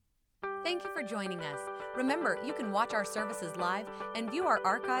Thank you for joining us. Remember, you can watch our services live and view our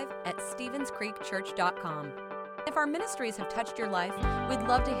archive at StevensCreekChurch.com. If our ministries have touched your life, we'd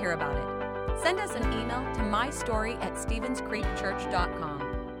love to hear about it. Send us an email to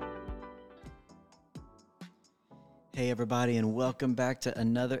mystory@StevensCreekChurch.com. Hey everybody, and welcome back to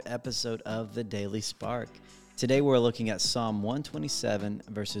another episode of The Daily Spark. Today we're looking at Psalm 127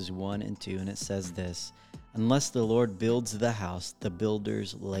 verses 1 and 2, and it says this: "Unless the Lord builds the house, the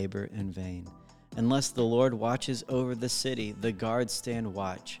builders labor in vain. Unless the Lord watches over the city, the guards stand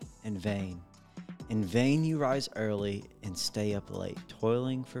watch in vain. In vain you rise early and stay up late,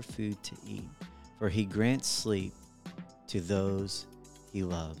 toiling for food to eat, for he grants sleep to those he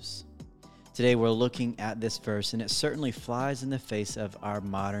loves." Today we're looking at this verse, and it certainly flies in the face of our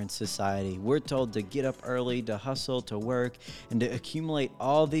modern society. We're told to get up early, to hustle, to work, and to accumulate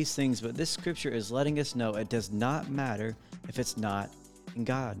all these things, but this scripture is letting us know it does not matter if it's not in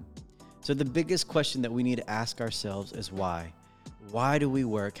God. So the biggest question that we need to ask ourselves is why? Why do we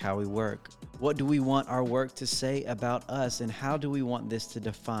work how we work? What do we want our work to say about us, and how do we want this to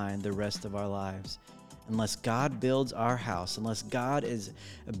define the rest of our lives? Unless God builds our house, unless God is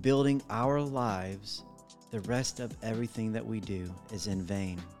building our lives, the rest of everything that we do is in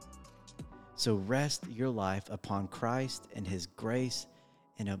vain. So rest your life upon Christ and His grace,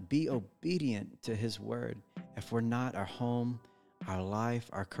 and be obedient to His word. If we're not, our home, our life,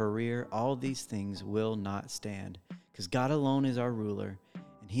 our career, all these things will not stand, because God alone is our ruler,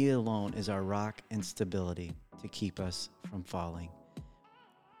 and He alone is our rock and stability to keep us from falling.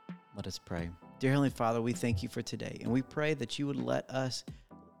 Let us pray. Dear Heavenly Father, we thank you for today, and we pray that you would let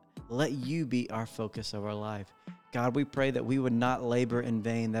you be our focus of our life. God, we pray that we would not labor in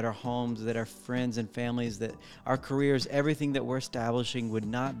vain, that our homes, that our friends and families, that our careers, everything that we're establishing would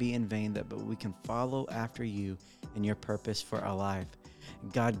not be in vain, but we can follow after you and your purpose for our life.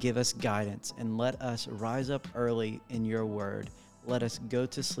 God, give us guidance and let us rise up early in your word. Let us go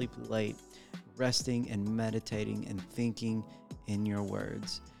to sleep late, resting and meditating and thinking in your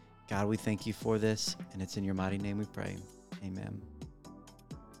words. God, we thank you for this, and it's in your mighty name we pray. Amen.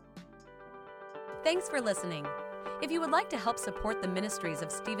 Thanks for listening. If you would like to help support the ministries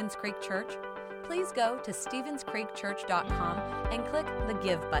of Stevens Creek Church, please go to StevensCreekChurch.com and click the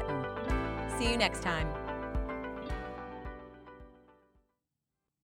Give button. See you next time.